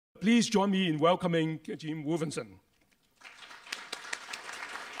Please join me in welcoming Jim Wolfensohn.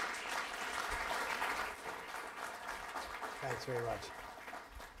 Thanks very much.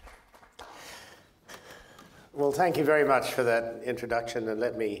 Well, thank you very much for that introduction, and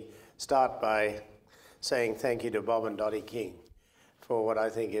let me start by saying thank you to Bob and Dottie King for what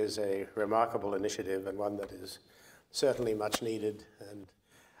I think is a remarkable initiative and one that is certainly much needed, and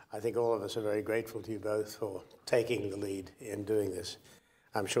I think all of us are very grateful to you both for taking the lead in doing this.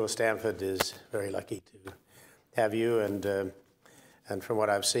 I'm sure Stanford is very lucky to have you, and from what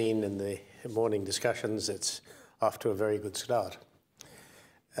I've seen in the morning discussions, it's off to a very good start.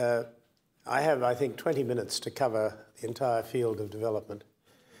 I have, I think, 20 minutes to cover the entire field of development,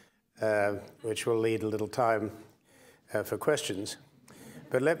 which will leave a little time for questions.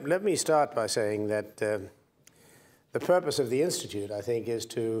 But let me start by saying that the purpose of the Institute, I think, is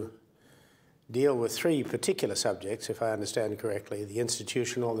to deal with three particular subjects, if I understand correctly: the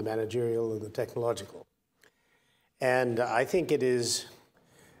institutional, the managerial, and the technological. And I think it is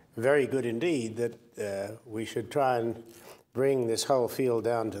very good indeed that we should try and bring this whole field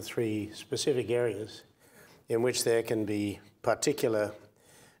down to three specific areas in which there can be particular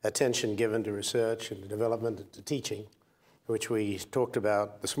attention given to research and development and to teaching, which we talked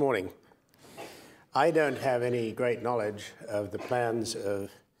about this morning. I don't have any great knowledge of the plans of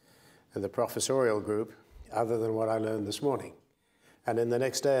the professorial group other than what I learned this morning. And in the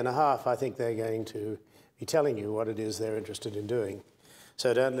next day and a half, I think they're going to be telling you what it is they're interested in doing.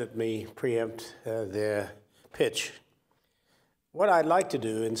 So don't let me preempt their pitch. What I'd like to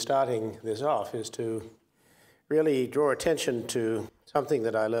do in starting this off is to really draw attention to something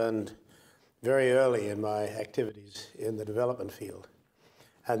that I learned very early in my activities in the development field,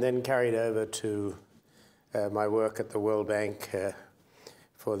 and then carried over to my work at the World Bank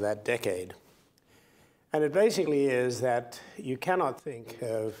for that decade. And it basically is that you cannot think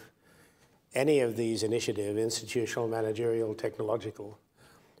of any of these initiatives, institutional, managerial, technological,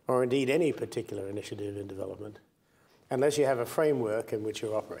 or indeed any particular initiative in development, unless you have a framework in which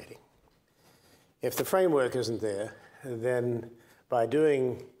you're operating. If the framework isn't there, then by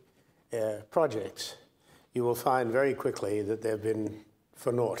doing projects, you will find very quickly that they've been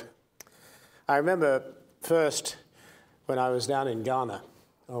for naught. I remember first when I was down in Ghana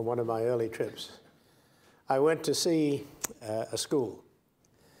on one of my early trips, I went to see a school.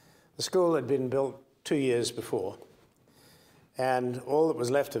 The school had been built 2 years before, and all that was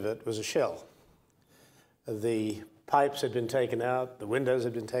left of it was a shell. The pipes had been taken out, the windows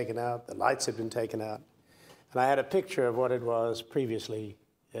had been taken out, the lights had been taken out, and I had a picture of what it was previously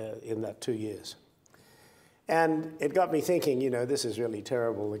in that 2 years. And it got me thinking, you know, this is really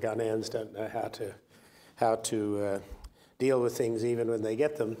terrible. The Ghanaians don't know how to deal with things even when they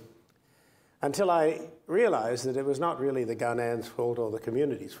get them, until I realized that it was not really the Ghanaians' fault or the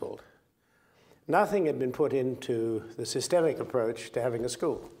community's fault. Nothing had been put into the systemic approach to having a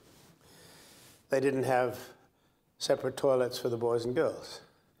school. They didn't have separate toilets for the boys and girls.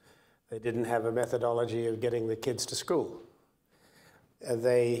 They didn't have a methodology of getting the kids to school.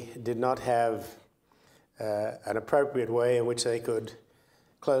 They did not have an appropriate way in which they could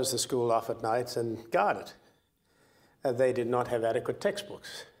close the school off at night and guard it. They did not have adequate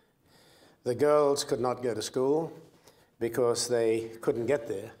textbooks. The girls could not go to school because they couldn't get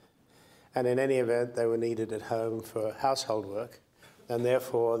there. And in any event, they were needed at home for household work, and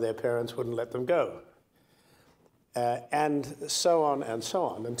therefore their parents wouldn't let them go. And so on,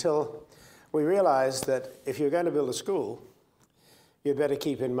 until we realized that if you're going to build a school, you'd better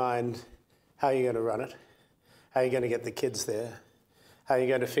keep in mind how you're going to run it, how you're going to get the kids there, how you're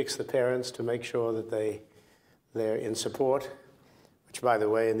going to fix the parents to make sure that they're in support, which, by the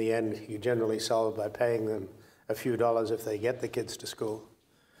way, in the end, you generally solve by paying them a few dollars if they get the kids to school.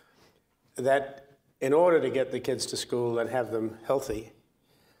 That in order to get the kids to school and have them healthy,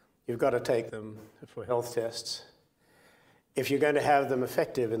 you've got to take them for health tests. If you're going to have them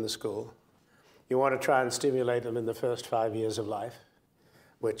effective in the school, you want to try and stimulate them in the first 5 years of life,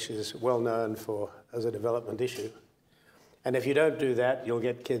 which is well known as a development issue. And if you don't do that, you'll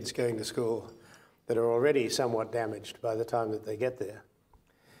get kids going to school that are already somewhat damaged by the time that they get there.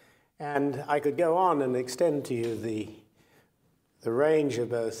 And I could go on and extend to you the range of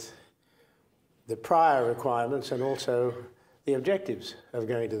both the prior requirements and also the objectives of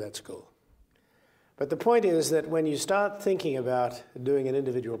going to that school. But the point is that when you start thinking about doing an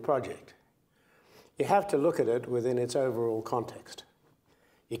individual project, you have to look at it within its overall context.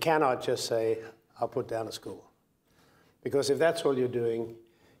 You cannot just say, I'll put down a school. Because if that's all you're doing,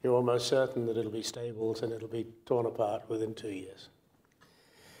 you're almost certain that it'll be stables and it'll be torn apart within 2 years.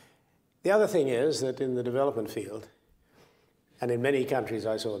 The other thing is that in the development field, and in many countries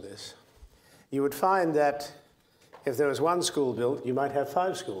I saw this, you would find that if there was one school built, you might have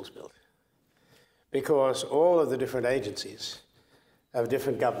 5 schools built, because all of the different agencies of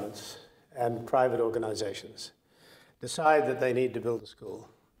different governments and private organizations decide that they need to build a school.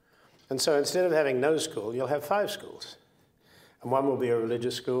 And so instead of having no school, you'll have 5 schools. And one will be a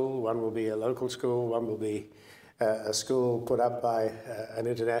religious school, one will be a local school, one will be a school put up by an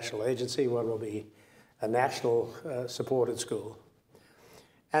international agency, one will be a national supported school.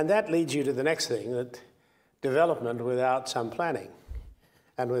 And that leads you to the next thing, that development without some planning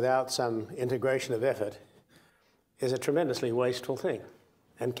and without some integration of effort is a tremendously wasteful thing,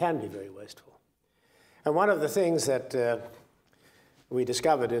 and can be very wasteful. And one of the things that we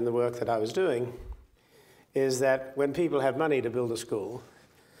discovered in the work that I was doing is that when people have money to build a school,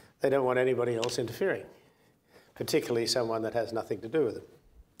 they don't want anybody else interfering, particularly someone that has nothing to do with it.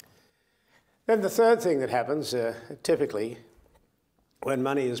 Then the third thing that happens, typically, when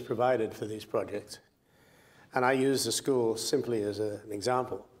money is provided for these projects, and I use the school simply as an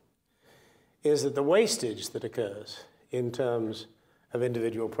example, is that the wastage that occurs in terms of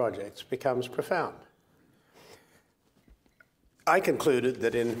individual projects becomes profound. I concluded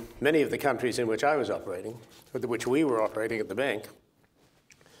that in many of the countries in which I was operating, with which we were operating at the bank,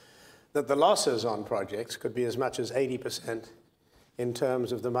 that the losses on projects could be as much as 80% in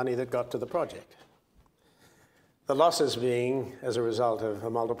terms of the money that got to the project. The losses being as a result of a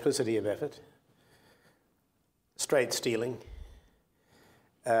multiplicity of effort, straight stealing,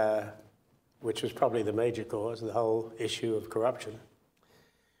 which was probably the major cause of the whole issue of corruption,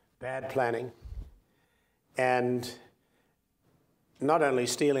 bad planning, and not only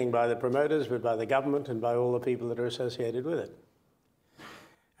stealing by the promoters, but by the government and by all the people that are associated with it.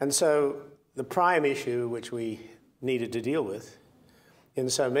 And so the prime issue which we needed to deal with in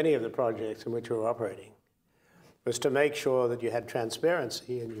so many of the projects in which we were operating was to make sure that you had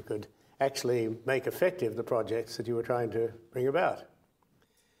transparency and you could actually make effective the projects that you were trying to bring about.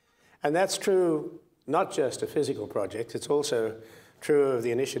 And that's true not just of physical projects, it's also true of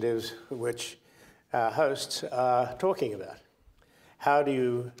the initiatives which our hosts are talking about. How do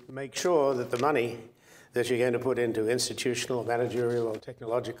you make sure that the money that you're going to put into institutional, managerial, or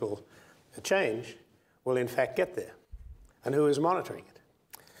technological change will in fact get there? And who is monitoring it?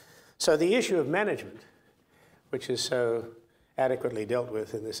 So the issue of management, which is so adequately dealt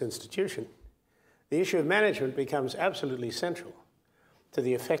with in this institution, the issue of management becomes absolutely central to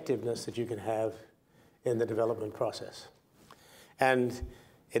the effectiveness that you can have in the development process. And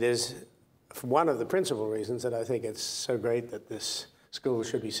it is one of the principal reasons that I think it's so great that this school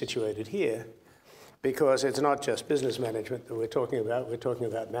should be situated here, because it's not just business management that we're talking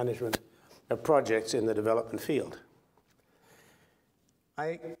about management of projects in the development field.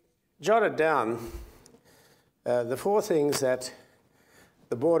 I jotted down the 4 things that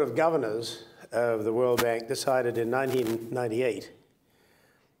the Board of Governors of the World Bank decided in 1998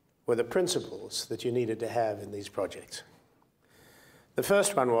 were the principles that you needed to have in these projects. The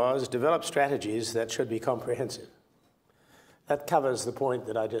first one was develop strategies that should be comprehensive. That covers the point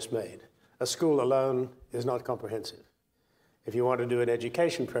that I just made. A school alone is not comprehensive. If you want to do an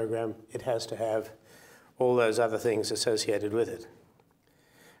education program, it has to have all those other things associated with it.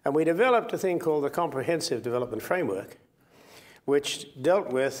 And we developed a thing called the Comprehensive Development Framework, which dealt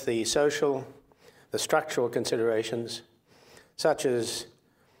with the social, the structural considerations, such as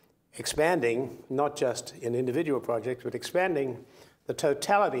expanding, not just in individual projects, but expanding the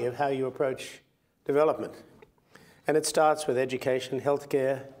totality of how you approach development. And it starts with education,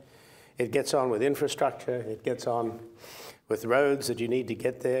 healthcare, it gets on with infrastructure, it gets on with roads that you need to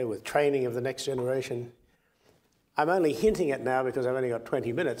get there, with training of the next generation. I'm only hinting at now because I've only got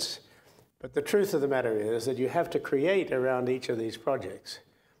 20 minutes, but the truth of the matter is that you have to create around each of these projects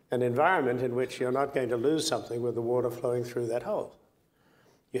an environment in which you're not going to lose something with the water flowing through that hole.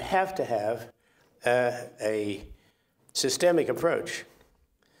 You have to have a systemic approach.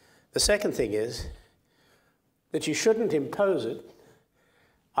 The second thing is that you shouldn't impose it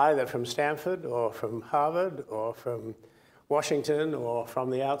either from Stanford or from Harvard or from Washington or from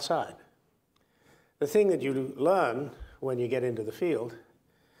the outside. The thing that you learn when you get into the field,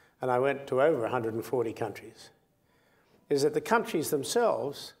 and I went to over 140 countries, is that the countries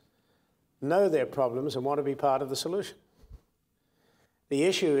themselves know their problems and want to be part of the solution. The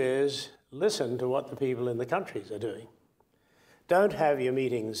issue is listen to what the people in the countries are doing. Don't have your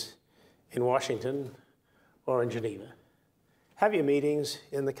meetings in Washington or in Geneva. Have your meetings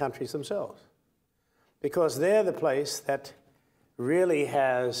in the countries themselves, because they're the place that really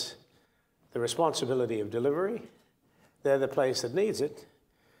has the responsibility of delivery. They're the place that needs it,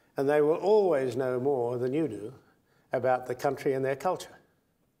 and they will always know more than you do about the country and their culture.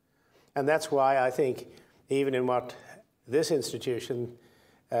 And that's why I think even in what this institution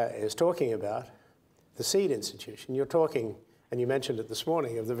is talking about, the Seed Institution, you're talking, and you mentioned it this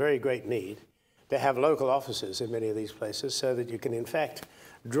morning, of the very great need to have local offices in many of these places so that you can, in fact,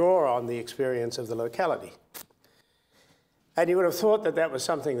 draw on the experience of the locality. And you would have thought that that was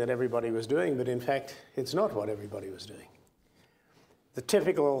something that everybody was doing, but in fact, it's not what everybody was doing. The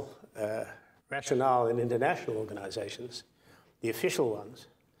typical rationale in international organizations, the official ones,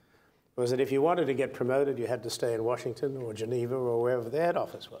 was that if you wanted to get promoted, you had to stay in Washington or Geneva or wherever the head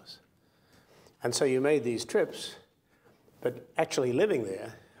office was. And so you made these trips, but actually living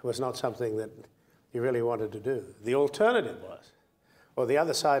there was not something that you really wanted to do. The alternative was, or the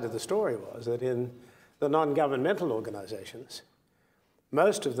other side of the story was, that in the non-governmental organizations,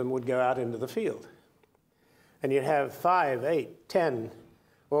 most of them would go out into the field. And you'd have 5, 8, 10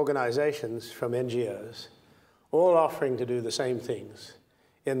 organizations from NGOs, all offering to do the same things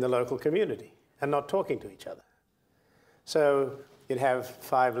in the local community and not talking to each other. So you'd have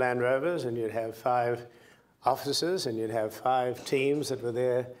 5 Land Rovers, and you'd have 5 officers, and you'd have 5 teams that were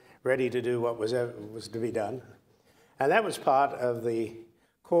there ready to do what was to be done. And that was part of the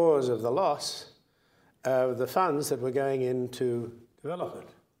cause of the loss of the funds that were going into development.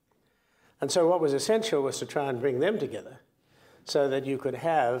 And so what was essential was to try and bring them together so that you could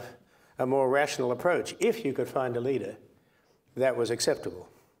have a more rational approach, if you could find a leader that was acceptable.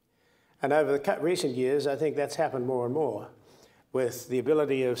 And over the recent years, I think that's happened more and more with the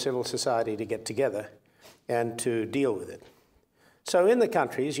ability of civil society to get together and to deal with it. So in the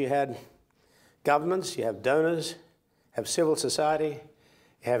countries, you had governments, you have donors, you have civil society,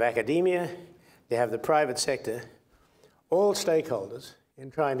 you have academia, you have the private sector, all stakeholders in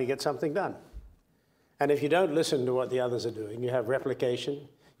trying to get something done. And if you don't listen to what the others are doing, you have replication,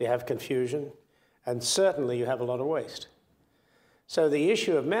 you have confusion, and certainly you have a lot of waste. So the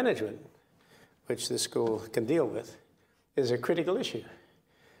issue of management, which this school can deal with, is a critical issue.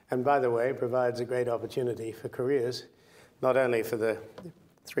 And by the way, provides a great opportunity for careers, not only for the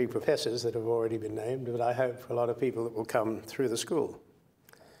 3 professors that have already been named, but I hope for a lot of people that will come through the school.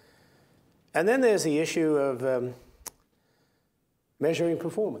 And then there's the issue of measuring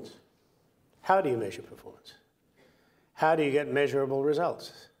performance. How do you measure performance? How do you get measurable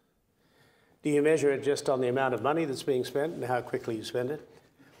results? Do you measure it just on the amount of money that's being spent and how quickly you spend it?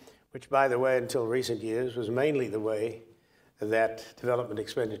 Which, by the way, until recent years was mainly the way that development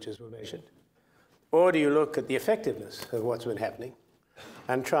expenditures were measured. Or do you look at the effectiveness of what's been happening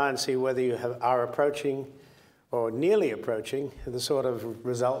and try and see whether you are approaching or nearly approaching the sort of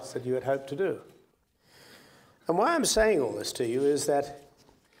results that you had hoped to do? And why I'm saying all this to you is that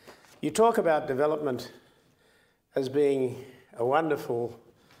you talk about development as being a wonderful,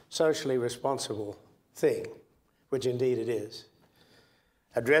 socially responsible thing, which indeed it is,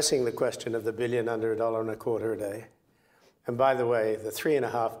 addressing the question of the billion under $1.25 a day, and by the way, the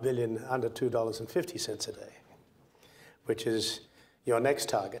 $3.5 billion under $2.50 a day, which is your next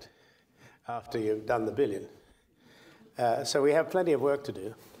target after you've done the billion. So we have plenty of work to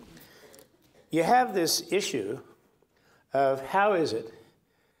do. You have this issue of how is it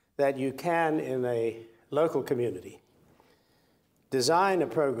that you can, in a local community, design a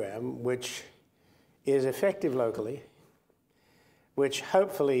program which is effective locally, which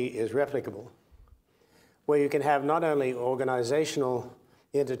hopefully is replicable, where you can have not only organizational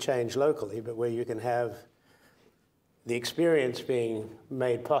interchange locally, but where you can have the experience being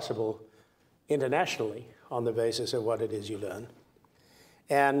made possible internationally on the basis of what it is you learn,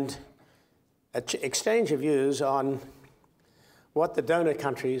 and an exchange of views on what the donor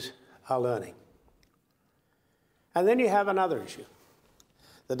countries are learning. And then you have another issue.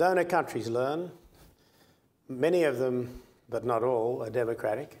 The donor countries learn, many of them, but not all, are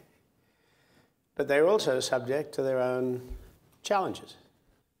democratic, but they're also subject to their own challenges.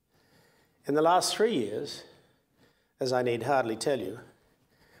 In the last 3 years, as I need hardly tell you,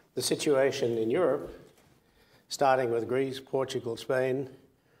 the situation in Europe, starting with Greece, Portugal, Spain,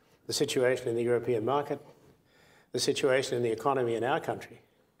 the situation in the European market, the situation in the economy in our country,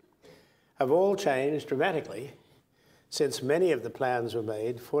 have all changed dramatically since many of the plans were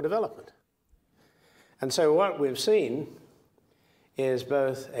made for development. And so what we've seen is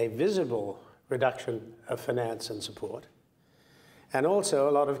both a visible reduction of finance and support, and also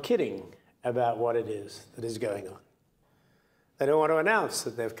a lot of kidding about what it is that is going on. They don't want to announce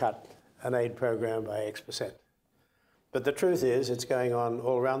that they've cut an aid program by X%. But the truth is it's going on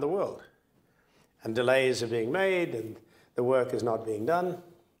all around the world. And delays are being made, and the work is not being done.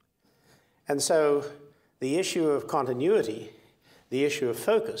 And so the issue of continuity, the issue of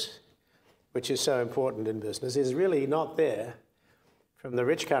focus, which is so important in business, is really not there from the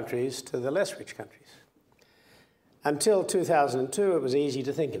rich countries to the less rich countries. Until 2002, it was easy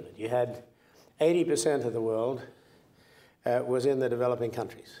to think of it. You had 80% of the world was in the developing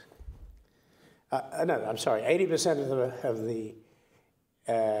countries. No, I'm sorry, 80% of the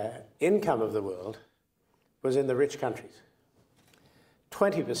income of the world was in the rich countries.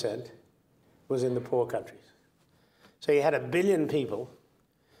 20% was in the poor countries. So you had 1 billion people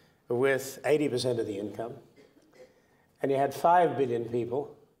with 80% of the income, and you had 5 billion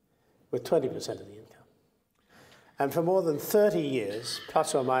people with 20% of the income. And for more than 30 years,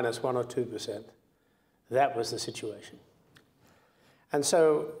 plus or minus 1 or 2%, that was the situation. And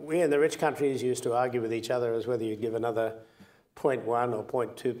so we in the rich countries used to argue with each other as whether you'd give another 0.1 or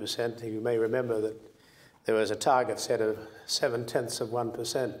 0.2%. You may remember that there was a target set of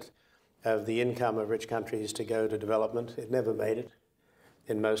 0.7% of the income of rich countries to go to development. It never made it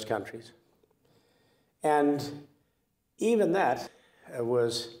in most countries. And even that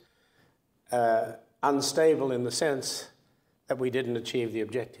was unstable in the sense that we didn't achieve the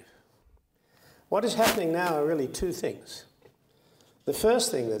objective. What is happening now are really two things. The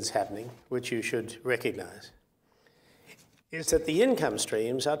first thing that's happening, which you should recognize, is that the income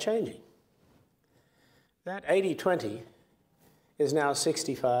streams are changing. That 80-20 is now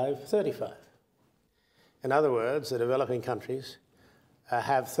 65-35. In other words, the developing countries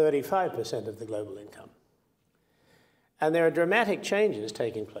have 35% of the global income. And there are dramatic changes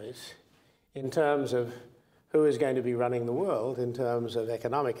taking place in terms of who is going to be running the world, in terms of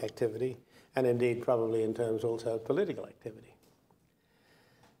economic activity, and indeed probably in terms also of political activity.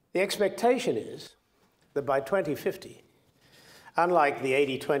 The expectation is that by 2050, unlike the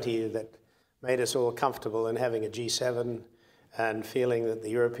 80-20 that made us all comfortable in having a G7 and feeling that the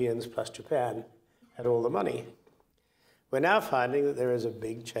Europeans plus Japan had all the money, we're now finding that there is a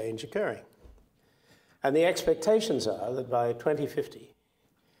big change occurring. And the expectations are that by 2050,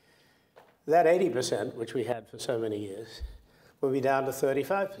 that 80%, which we had for so many years, will be down to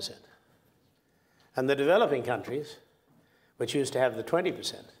 35%. And the developing countries, which used to have the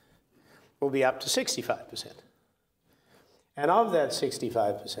 20%, will be up to 65%. And of that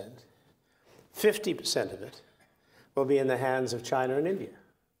 65%, 50% of it will be in the hands of China and India.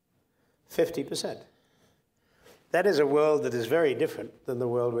 50%. That is a world that is very different than the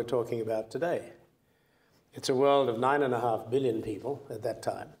world we're talking about today. It's a world of 9.5 billion people at that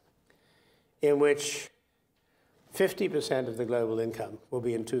time, in which 50% of the global income will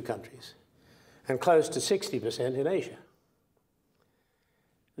be in 2 countries, and close to 60% in Asia.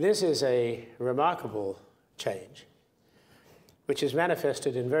 This is a remarkable change, which is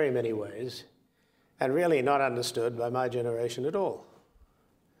manifested in very many ways, and really not understood by my generation at all.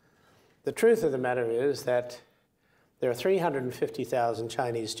 The truth of the matter is that there are 350,000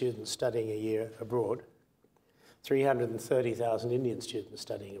 Chinese students studying a year abroad, 330,000 Indian students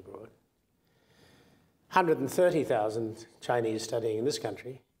studying abroad, 130,000 Chinese studying in this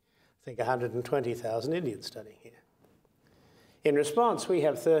country, I think 120,000 Indians studying here. In response, we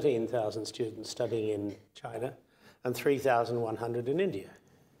have 13,000 students studying in China and 3,100 in India.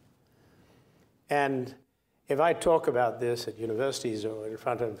 And if I talk about this at universities or in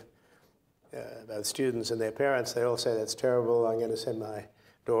front of about students and their parents, they all say, that's terrible, I'm going to send my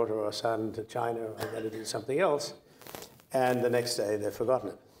daughter or son to China, or I'm going to do something else. And the next day, they've forgotten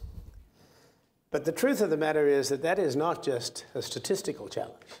it. But the truth of the matter is that that is not just a statistical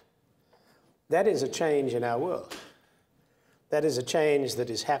challenge. That is a change in our world. That is a change that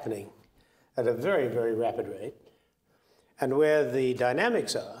is happening at a very, very rapid rate, and where the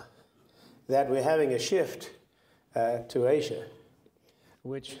dynamics are that we're having a shift to Asia,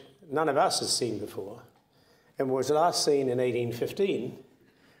 which none of us has seen before, and was last seen in 1815,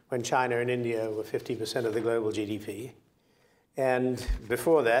 when China and India were 50% of the global GDP, and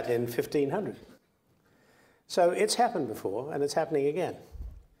before that in 1500. So it's happened before, and it's happening again.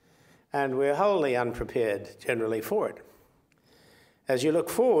 And we're wholly unprepared generally for it. As you look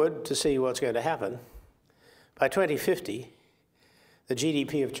forward to see what's going to happen, by 2050, the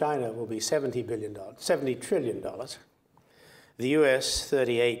GDP of China will be $70 trillion. The US,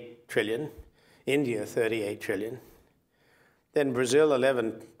 38 trillion. India, 38 trillion. Then Brazil,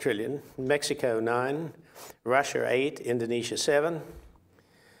 11 trillion. Mexico, 9. Russia, 8. Indonesia, 7.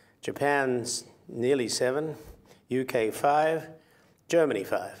 Japan's nearly 7. UK, 5. Germany,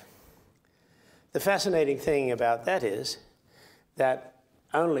 5. The fascinating thing about that is that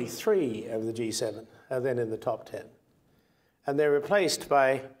only 3 of the G7 are then in the top 10. And they're replaced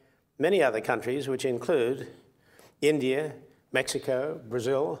by many other countries, which include India, Mexico,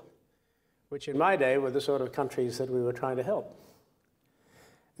 Brazil, which in my day were the sort of countries that we were trying to help.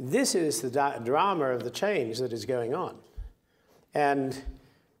 This is the drama of the change that is going on, and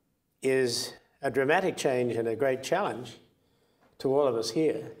is a dramatic change and a great challenge to all of us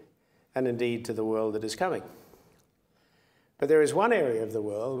here, and indeed to the world that is coming. But there is one area of the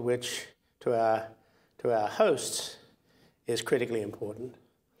world which, to our hosts, is critically important,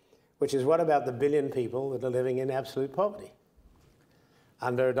 which is what about the billion people that are living in absolute poverty,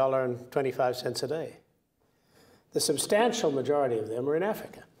 under $1.25 a day? The substantial majority of them are in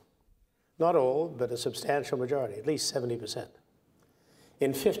Africa. Not all, but a substantial majority, at least 70%,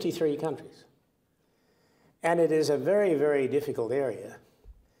 in 53 countries. And it is a very, very difficult area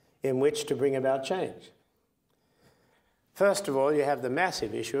in which to bring about change. First of all, you have the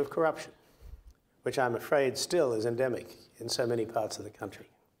massive issue of corruption, which I'm afraid still is endemic in so many parts of the country.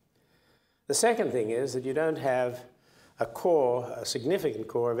 The second thing is that you don't have a significant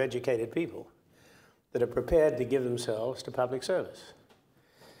core of educated people that are prepared to give themselves to public service.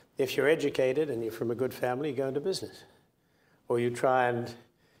 If you're educated and you're from a good family, you go into business. Or you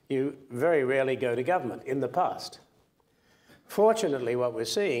very rarely go to government in the past. Fortunately, what we're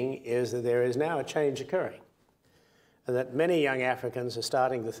seeing is that there is now a change occurring, and that many young Africans are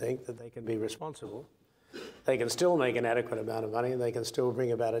starting to think that they can be responsible, they can still make an adequate amount of money, and they can still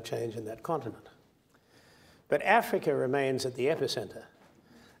bring about a change in that continent. But Africa remains at the epicenter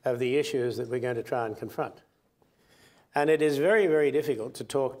of the issues that we're going to try and confront. And it is very, very difficult to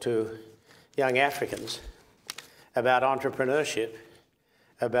talk to young Africans about entrepreneurship,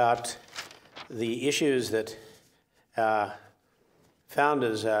 about the issues that our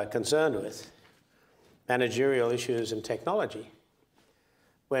founders are concerned with, managerial issues and technology,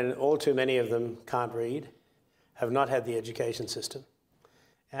 when all too many of them can't read, have not had the education system,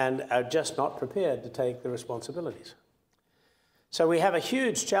 and are just not prepared to take the responsibilities. So we have a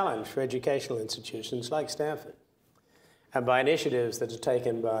huge challenge for educational institutions like Stanford, and by initiatives that are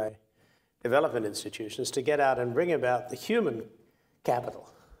taken by development institutions to get out and bring about the human capital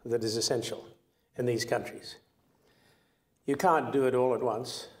that is essential in these countries. You can't do it all at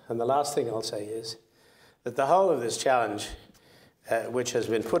once, and the last thing I'll say is that the whole of this challenge, which has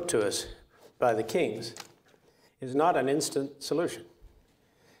been put to us by the kings, is not an instant solution.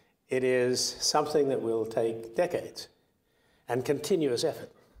 It is something that will take decades and continuous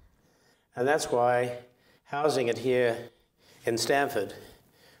effort. And that's why housing it here in Stanford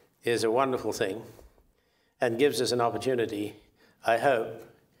is a wonderful thing and gives us an opportunity, I hope,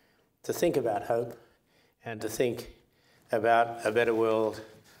 to think about hope and to think about a better world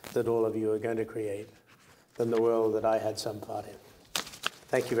that all of you are going to create than the world that I had some part in.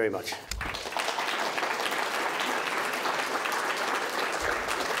 Thank you very much.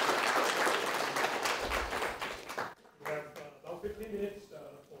 We have about 15 minutes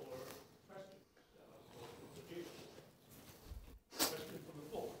for questions. Question from the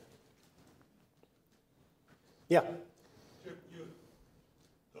floor. Yeah.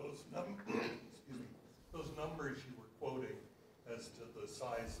 Those numbers you were quoting as to the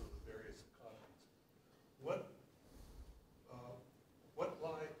size of the various economies, what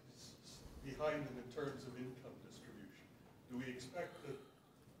lies behind them in terms of income distribution? Do we expect that,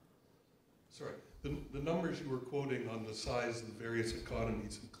 the numbers you were quoting on the size of the various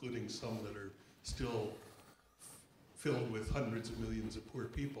economies, including some that are still filled with hundreds of millions of poor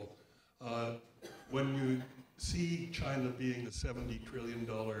people, when you see China being a $70 trillion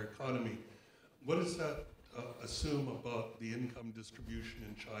economy, what does that assume about the income distribution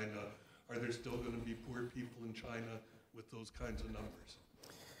in China? Are there still going to be poor people in China with those kinds of numbers?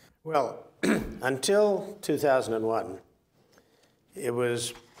 Well, until 2001, it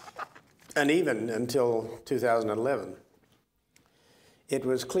was, and even until 2011, it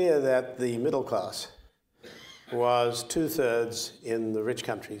was clear that the middle class was 2/3 in the rich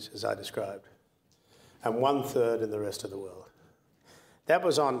countries, as I described, and 1/3 in the rest of the world. That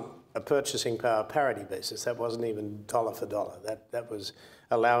was on a purchasing power parity basis. That wasn't even dollar for dollar. That was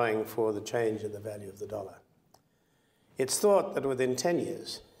allowing for the change in the value of the dollar. It's thought that within 10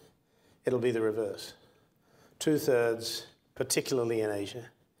 years, it'll be the reverse. 2/3, particularly in Asia,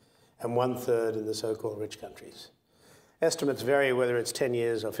 and 1/3 in the so-called rich countries. Estimates vary whether it's 10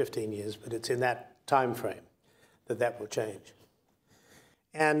 years or 15 years, but it's in that time frame that will change.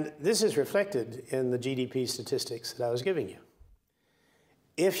 And this is reflected in the GDP statistics that I was giving you.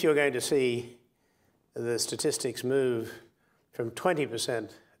 If you're going to see the statistics move from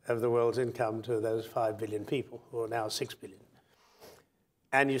 20% of the world's income to those 5 billion people, or now 6 billion,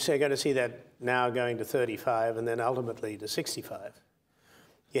 and you're going to see that now going to 35 and then ultimately to 65,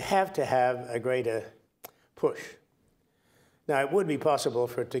 you have to have a greater push. Now, it would be possible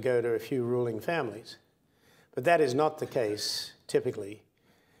for it to go to a few ruling families, but that is not the case typically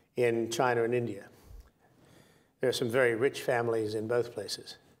in China and India. There are some very rich families in both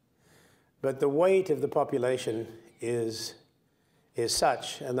places. But the weight of the population is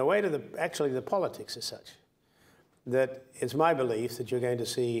such, and the weight of actually the politics is such, that it's my belief that you're going to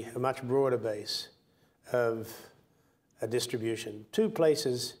see a much broader base of a distribution. Two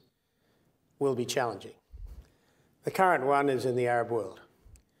places will be challenging. The current one is in the Arab world.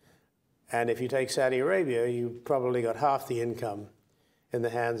 And if you take Saudi Arabia, you've probably got half the income in the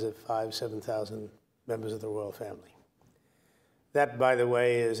hands of 5,000, 7,000 members of the royal family. That, by the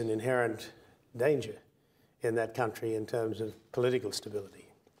way, is an inherent danger in that country in terms of political stability.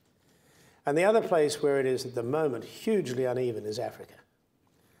 And the other place where it is at the moment hugely uneven is Africa.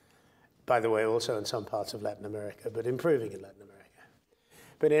 By the way, also in some parts of Latin America, but improving in Latin America.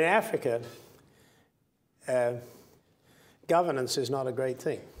 But in Africa, governance is not a great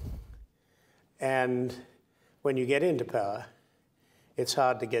thing. And when you get into power, it's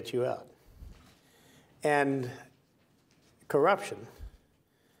hard to get you out. And corruption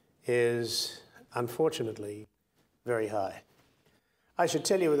is, unfortunately, very high. I should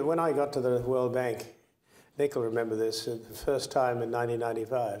tell you that when I got to the World Bank, Nick will remember this, the first time in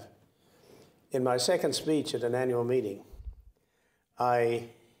 1995, in my second speech at an annual meeting, I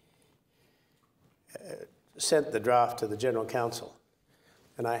sent the draft to the General Counsel,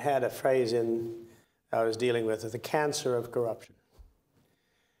 and I had a phrase in I was dealing with, the cancer of corruption.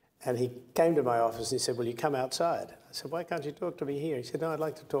 And he came to my office and he said, "Will you come outside?" I said, "Why can't you talk to me here?" He said, "No, I'd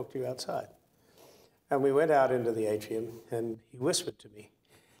like to talk to you outside." And we went out into the atrium, and he whispered to me.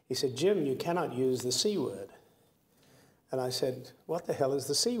 He said, "Jim, you cannot use the C word." And I said, "What the hell is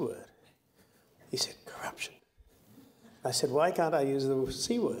the C word?" He said, "Corruption." I said, "Why can't I use the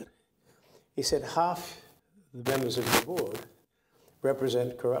C word?" He said, "Half the members of the board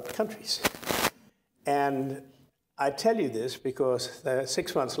represent corrupt countries." And I tell you this because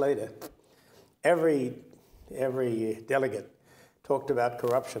 6 months later, every delegate talked about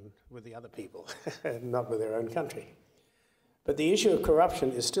corruption with the other people, not with their own country. But the issue of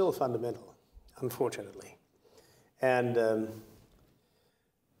corruption is still fundamental, unfortunately. And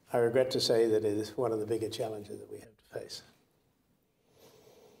I regret to say that it is one of the bigger challenges that we have to face.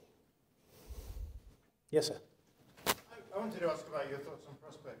 Yes, sir. I wanted to ask about your thoughts on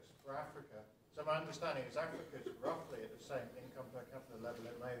prospects for Africa. So my understanding is Africa is roughly at the same income per capita level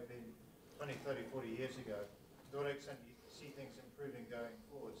it may have been 20, 30, 40 years ago. To what extent do you see things improving going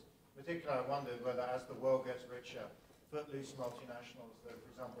forwards? In particular, I wondered whether as the world gets richer, footloose multinationals that,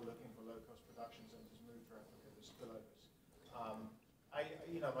 for example, looking for low-cost production centers move to Africa, the spillovers.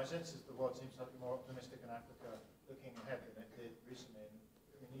 My sense is the world seems slightly more optimistic in Africa looking ahead than it did recently. I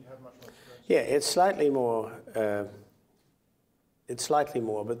mean, you have much more experience. Yeah, it's slightly more. It's slightly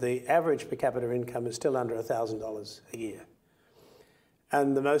more, but the average per capita income is still under $1,000 a year.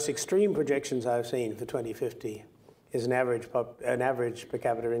 And the most extreme projections I've seen for 2050 is an average per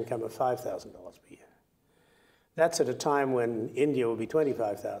capita income of $5,000 per year. That's at a time when India will be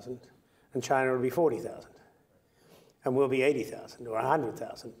 25,000 and China will be 40,000. And we'll be 80,000 or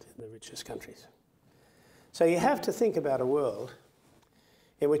 100,000 in the richest countries. So you have to think about a world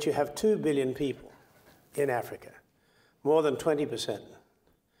in which you have 2 billion people in Africa, more than 20%,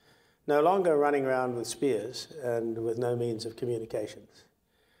 no longer running around with spears and with no means of communications,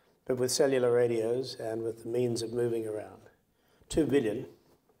 but with cellular radios and with the means of moving around. 2 billion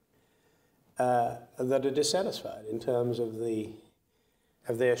that are dissatisfied in terms of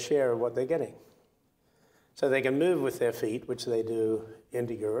their share of what they're getting. So they can move with their feet, which they do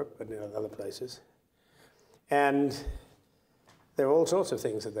into Europe and in other places. And there are all sorts of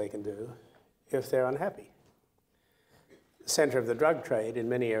things that they can do if they're unhappy. The center of the drug trade in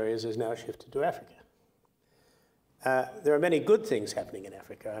many areas is now shifted to Africa. There are many good things happening in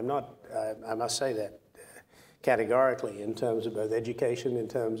Africa. I must say that categorically in terms of both education, in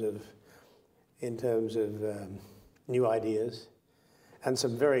terms of new ideas, and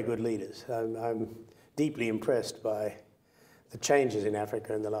some very good leaders. I'm deeply impressed by the changes in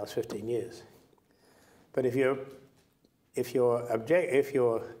Africa in the last 15 years. But if your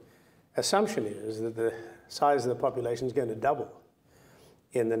assumption is that the size of the population is going to double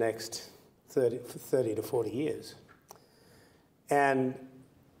in the next 30 to 40 years, and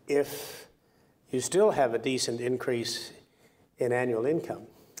if you still have a decent increase in annual income,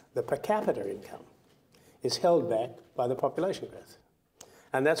 the per capita income is held back by the population growth.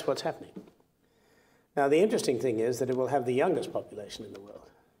 And that's what's happening. Now, the interesting thing is that it will have the youngest population in the world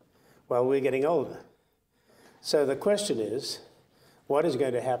while we're getting older. So the question is, what is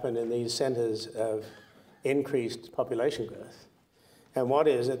going to happen in these centers of increased population growth? And what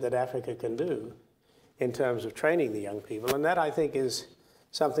is it that Africa can do in terms of training the young people? And that, I think, is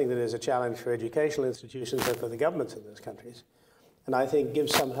something that is a challenge for educational institutions and for the governments in those countries, and I think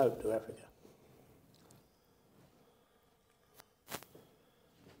gives some hope to Africa.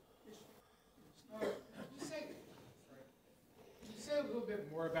 A little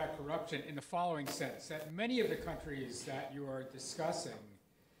bit more about corruption in the following sense, that many of the countries that you are discussing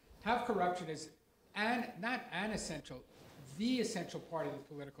have corruption as not an essential, the essential part of the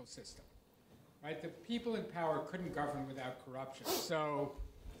political system, right? The people in power couldn't govern without corruption. So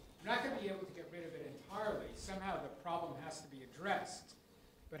you're not going to be able to get rid of it entirely. Somehow the problem has to be addressed.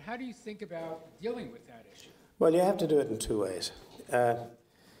 But how do you think about dealing with that issue? Well, you have to do it in two ways.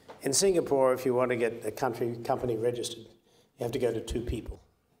 In Singapore, if you want to get a company registered, you have to go to 2 people,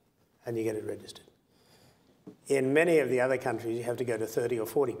 and you get it registered. In many of the other countries, you have to go to 30 or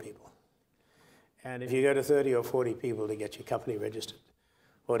 40 people. And if you go to 30 or 40 people to get your company registered,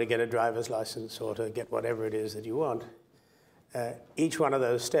 or to get a driver's license, or to get whatever it is that you want, each one of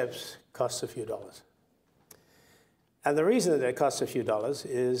those steps costs a few dollars. And the reason that it costs a few dollars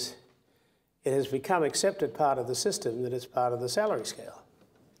is it has become accepted part of the system that it's part of the salary scale.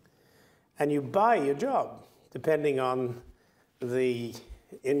 And you buy your job depending on the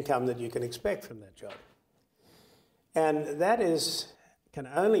income that you can expect from that job. And that can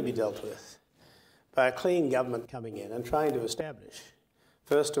only be dealt with by a clean government coming in and trying to establish,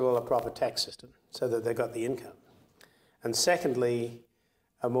 first of all, a proper tax system so that they've got the income. And secondly,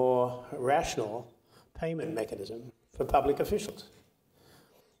 a more rational payment mechanism for public officials.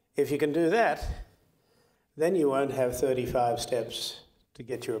 If you can do that, then you won't have 35 steps to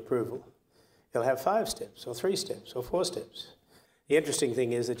get your approval. You'll have 5 steps, or 3 steps, or 4 steps. The interesting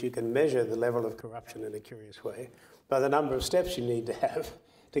thing is that you can measure the level of corruption in a curious way by the number of steps you need to have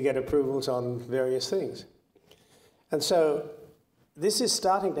to get approvals on various things. And so this is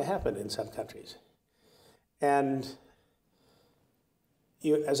starting to happen in some countries. And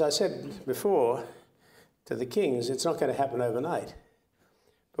as I said before to the kings, it's not going to happen overnight.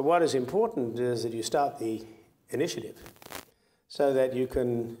 But what is important is that you start the initiative so that you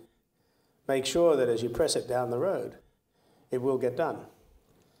can make sure that as you press it down the road, it will get done.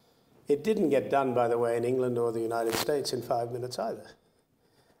 It didn't get done, by the way, in England or the United States in 5 minutes either.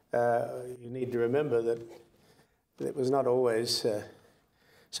 You need to remember that it was not always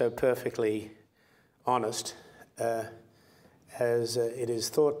so perfectly honest as it is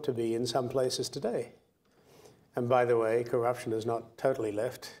thought to be in some places today. And by the way, corruption has not totally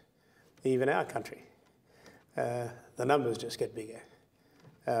left even our country. The numbers just get bigger.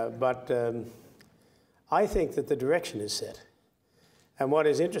 But I think that the direction is set. And what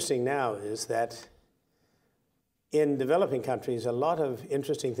is interesting now is that in developing countries, a lot of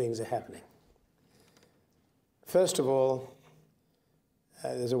interesting things are happening. First of all,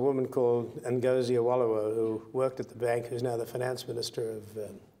 there's a woman called Ngozi Awolowo who worked at the bank, who's now the finance minister of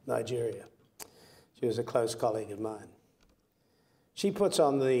Nigeria. She was a close colleague of mine. She puts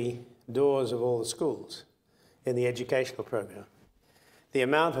on the doors of all the schools in the educational program the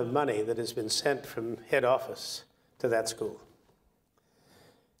amount of money that has been sent from head office to that school.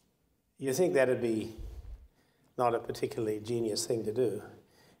 You think that would be not a particularly genius thing to do.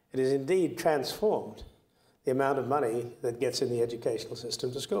 It has indeed transformed the amount of money that gets in the educational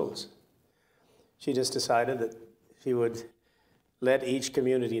system to schools. She just decided that she would let each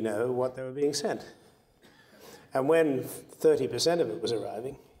community know what they were being sent. And when 30% of it was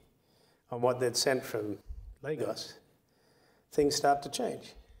arriving on what they'd sent from Lagos, things start to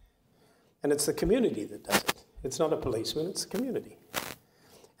change. And it's the community that does it. It's not a policeman, it's the community.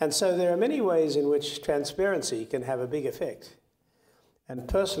 And so there are many ways in which transparency can have a big effect. And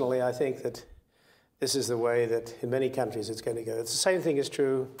personally, I think that this is the way that in many countries it's going to go. It's the same thing is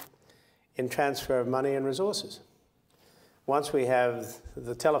true in transfer of money and resources. Once we have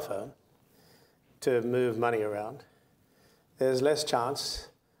the telephone to move money around, there's less chance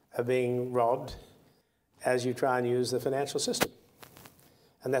of being robbed as you try and use the financial system.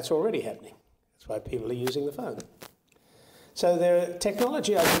 And that's already happening. That's why people are using the phone. So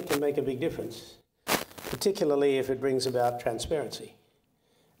technology, I think, can make a big difference, particularly if it brings about transparency.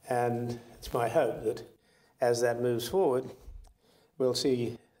 And it's my hope that as that moves forward, we'll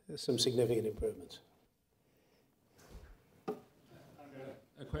see some significant improvements. I've got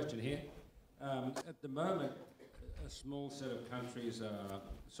a question here. At the moment, a small set of countries are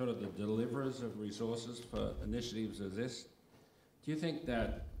sort of the deliverers of resources for initiatives as this. Do you think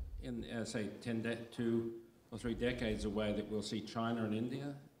that in, say, 2 or 3 decades away that we'll see China and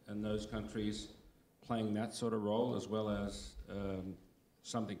India and those countries playing that sort of role as well as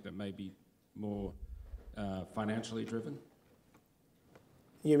something that may be more financially driven?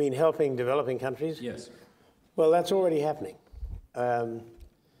 You mean helping developing countries? Yes. Well, that's already happening.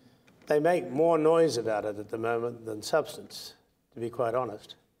 They make more noise about it at the moment than substance, to be quite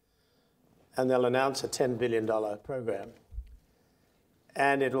honest. And they'll announce a $10 billion program.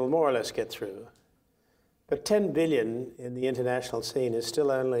 And it will more or less get through. But 10 billion in the international scene is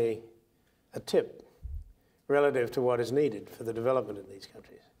still only a tip relative to what is needed for the development of these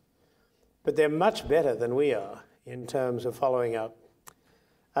countries. But they're much better than we are in terms of following up.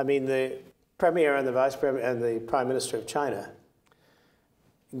 I mean, the Premier and the Vice Premier and the Prime Minister of China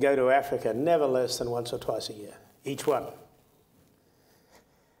go to Africa never less than once or twice a year, each one.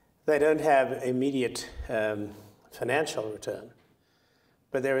 They don't have immediate financial return,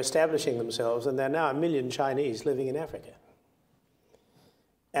 but they're establishing themselves, and there are now 1 million Chinese living in Africa.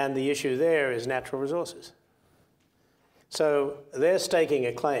 And the issue there is natural resources. So they're staking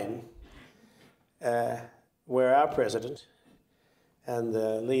a claim where our president and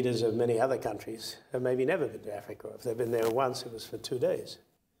the leaders of many other countries have maybe never been to Africa, or if they've been there once, it was for 2 days.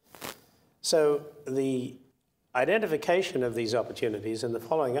 So the identification of these opportunities and the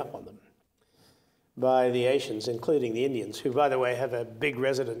following up on them by the Asians, including the Indians, who, by the way, have a big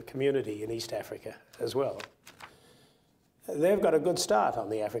resident community in East Africa as well, they've got a good start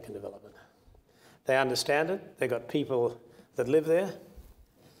on the African development. They understand it. They've got people that live there.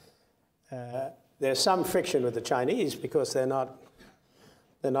 There's some friction with the Chinese because they're not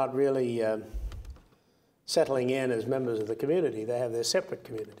really settling in as members of the community. They have their separate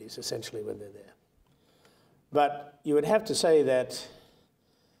communities, essentially, when they're there. But you would have to say that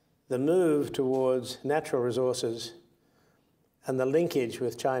the move towards natural resources and the linkage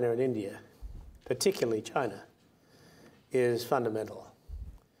with China and India, particularly China, is fundamental.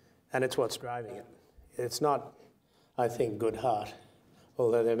 And it's what's driving it. It's not, I think, good heart,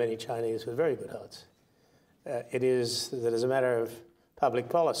 although there are many Chinese with very good hearts. It is that as a matter of public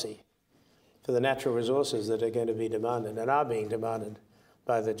policy, for the natural resources that are going to be demanded and are being demanded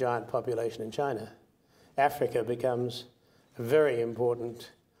by the giant population in China, Africa becomes a very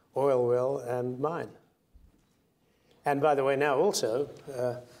important oil well and mine. And by the way, now also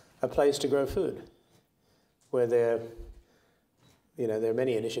a place to grow food, where there are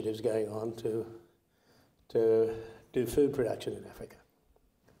many initiatives going on to do food production in Africa.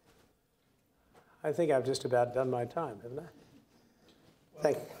 I think I've just about done my time, haven't I?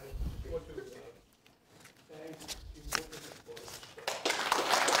 Thank you.